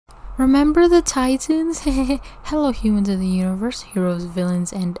Remember the Titans? Hello humans of the universe, heroes,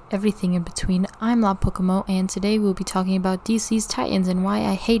 villains, and everything in between. I'm La Pokemo, and today we'll be talking about DC's Titans and why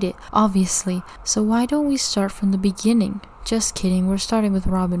I hate it, obviously. So why don't we start from the beginning? Just kidding, we're starting with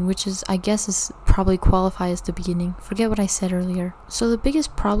Robin, which I guess is probably qualify as the beginning. Forget what I said earlier. So the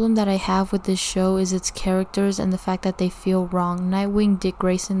biggest problem that I have with this show is its characters and the fact that they feel wrong. Nightwing Dick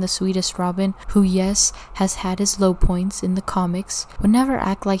Grayson, the sweetest Robin, who yes, has had his low points in the comics, would never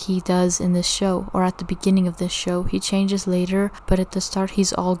act like he does in this show, or at the beginning of this show. He changes later, but at the start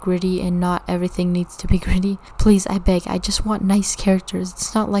he's all gritty and not everything needs to be gritty. Please, I beg, I just want nice characters.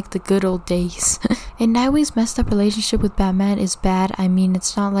 It's not like the good old days. And Nightwing's messed up relationship with Batman is bad. I mean,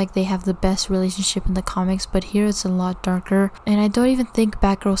 it's not like they have the best relationship in the comics, but here it's a lot darker. And I don't even think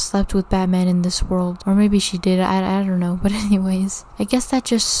Batgirl slept with Batman in this world. Or maybe she did, I don't know. But anyways, I guess that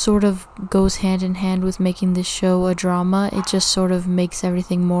just sort of goes hand in hand with making this show a drama. It just sort of makes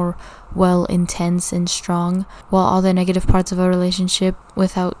everything more, well, intense and strong, while all the negative parts of a relationship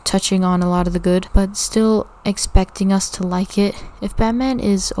without touching on a lot of the good, but still expecting us to like it. If Batman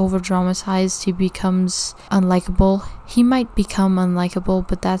is over dramatized, he becomes unlikable. He might become unlikable,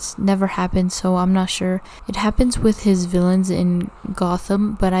 but that's never happened, so I'm not sure. It happens with his villains in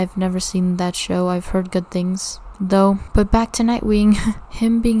Gotham, but I've never seen that show. I've heard good things though. But back to Nightwing.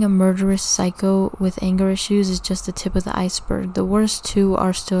 Him being a murderous psycho with anger issues is just the tip of the iceberg. The worst two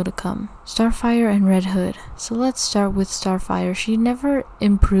are still to come. Starfire and Red Hood. So let's start with Starfire. She never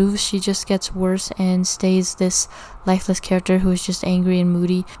improves, she just gets worse and stays this lifeless character who is just angry and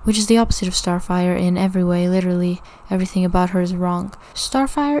moody, which is the opposite of Starfire in every way. Literally everything about her is wrong.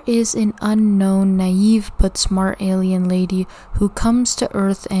 Starfire is an unknown, naive but smart alien lady who comes to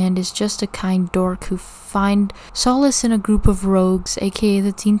Earth and is just a kind dork who find solace in a group of rogues, aka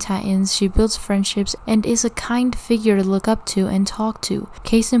the Teen Titans. She builds friendships and is a kind figure to look up to and talk to.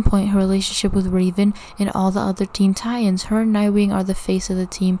 Case in point, her relationship with Raven and all the other Teen Titans. Her and Nightwing are the face of the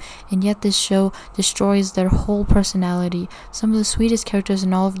team, and yet this show destroys their whole personality. Some of the sweetest characters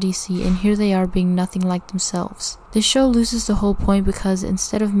in all of DC, and here they are being nothing like themselves. The show loses the whole point because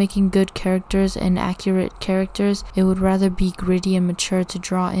instead of making good characters and accurate characters, it would rather be gritty and mature to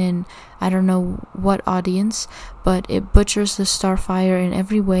draw in I don't know what audience, but it butchers the Starfire in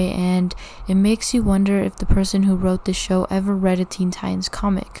every way, and it makes you wonder if the person who wrote this show ever read a Teen Titans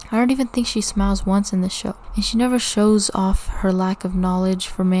comic. I don't even think she smiles once in the show, and she never shows off her lack of knowledge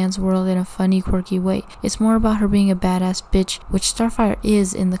for man's world in a funny, quirky way. It's more about her being a badass bitch, which Starfire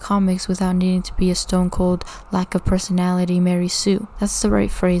is in the comics without needing to be a stone cold, lack of personality Mary Sue. That's the right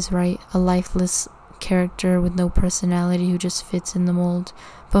phrase, right? A lifeless character with no personality who just fits in the mold,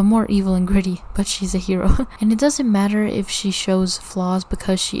 but more evil and gritty, but she's a hero. And it doesn't matter if she shows flaws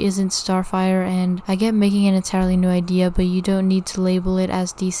because she isn't Starfire, and I get making an entirely new idea, but you don't need to label it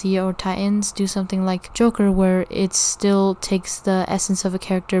as DC or Titans. Do something like Joker where it still takes the essence of a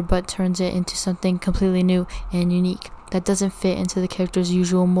character but turns it into something completely new and unique that doesn't fit into the character's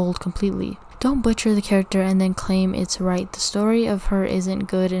usual mold completely. Don't butcher the character and then claim it's right. The story of her isn't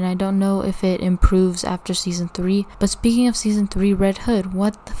good, and I don't know if it improves after season 3. But speaking of season 3, Red Hood,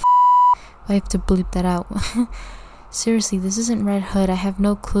 what the f***? I have to bleep that out. Seriously, this isn't Red Hood. I have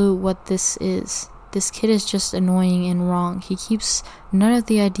no clue what this is. This kid is just annoying and wrong. He keeps none of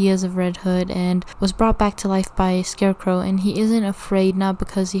the ideas of Red Hood and was brought back to life by Scarecrow, and he isn't afraid, not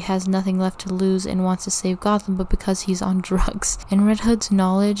because he has nothing left to lose and wants to save Gotham, but because he's on drugs. And Red Hood's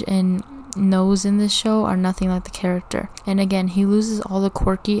knowledge and nose in this show are nothing like the character, and again he loses all the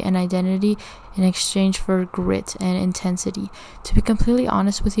quirky and identity in exchange for grit and intensity. To be completely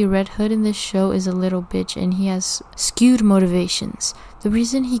honest with you, Red Hood in this show is a little bitch and he has skewed motivations. The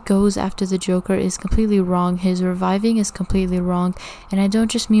reason he goes after the Joker is completely wrong. His reviving is completely wrong, and I don't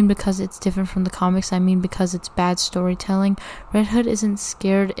just mean because it's different from the comics, I mean because it's bad storytelling. Red Hood isn't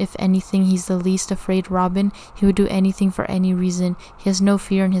scared. If anything, he's the least afraid Robin. He would do anything for any reason. He has no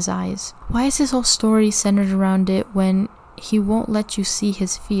fear in his eyes. Why is his whole story centered around it when he won't let you see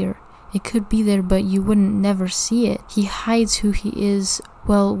his fear? It could be there, but you wouldn't never see it. He hides who he is,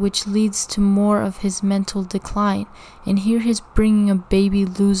 well, which leads to more of his mental decline. And here he's bringing a baby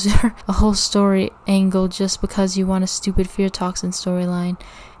loser a whole story angle just because you want a stupid fear toxin storyline.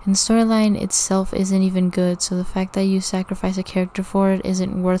 And the storyline itself isn't even good, so the fact that you sacrifice a character for it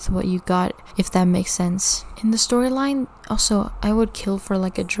isn't worth what you got, if that makes sense. In the storyline, also, I would kill for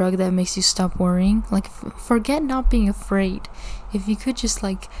like a drug that makes you stop worrying. Like, forget not being afraid. If you could just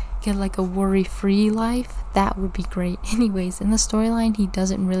like get like a worry-free life, that would be great. Anyways, in the storyline, he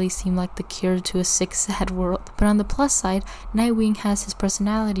doesn't really seem like the cure to a sick, sad world. But on the plus side, Nightwing has his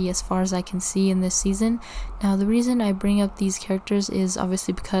personality as far as I can see in this season. Now, the reason I bring up these characters is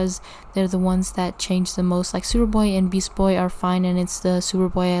obviously because they're the ones that change the most. Like Superboy and Beast Boy are fine, and it's the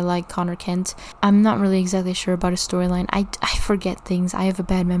Superboy I like, Connor Kent. I'm not really exactly sure about his storyline. I forget things. I have a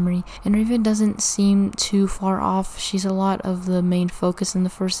bad memory. And Raven doesn't seem too far off. She's a lot of the main focus in the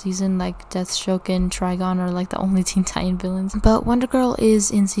first season, like Deathstroke and Trigon are like the only Teen Titan villains. But Wonder Girl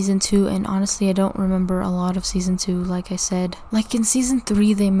is in season 2, and honestly I don't remember a lot of season 2. Like I said, like in season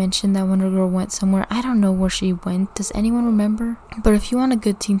 3 they mentioned that Wonder Girl went somewhere. I don't know where she went. Does anyone remember? But if you want a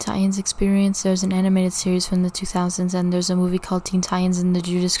good Teen Titans experience, there's an animated series from the 2000s, and there's a movie called Teen Titans and the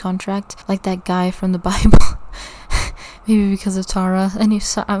Judas Contract, like that guy from the Bible. Maybe because of Tara, and if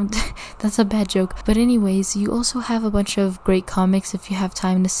so, that's a bad joke. But anyways, you also have a bunch of great comics if you have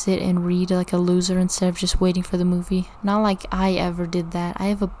time to sit and read like a loser instead of just waiting for the movie. Not like I ever did that. I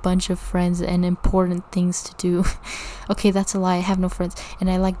have a bunch of friends and important things to do. Okay, that's a lie. I have no friends, and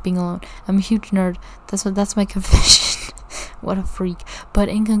I like being alone. I'm a huge nerd. That's my confession. What a freak. But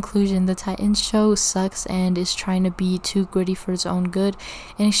in conclusion, the Titans show sucks and is trying to be too gritty for its own good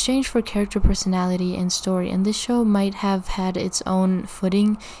in exchange for character personality and story. And this show might have had its own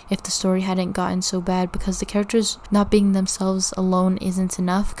footing if the story hadn't gotten so bad, because the characters not being themselves alone isn't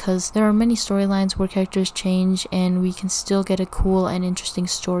enough, because there are many storylines where characters change and we can still get a cool and interesting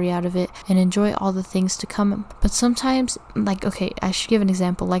story out of it and enjoy all the things to come. But sometimes, like, okay, I should give an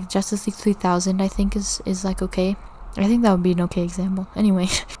example, like Justice League 3000 I think is like okay. I think that would be an okay example. Anyway,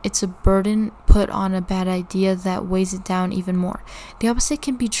 it's a burden put on a bad idea that weighs it down even more. The opposite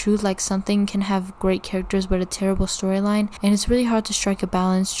can be true, like something can have great characters but a terrible storyline, and it's really hard to strike a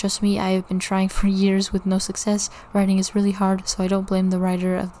balance. Trust me, I have been trying for years with no success. Writing is really hard, so I don't blame the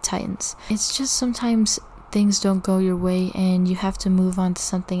writer of the Titans. It's just sometimes things don't go your way and you have to move on to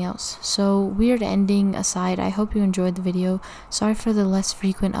something else. So, weird ending aside, I hope you enjoyed the video. Sorry for the less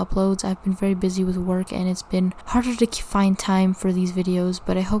frequent uploads. I've been very busy with work and it's been harder to find time for these videos,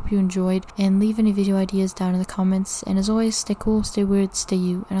 but I hope you enjoyed, and leave any video ideas down in the comments. And as always, stay cool, stay weird, stay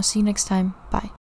you, and I'll see you next time. Bye.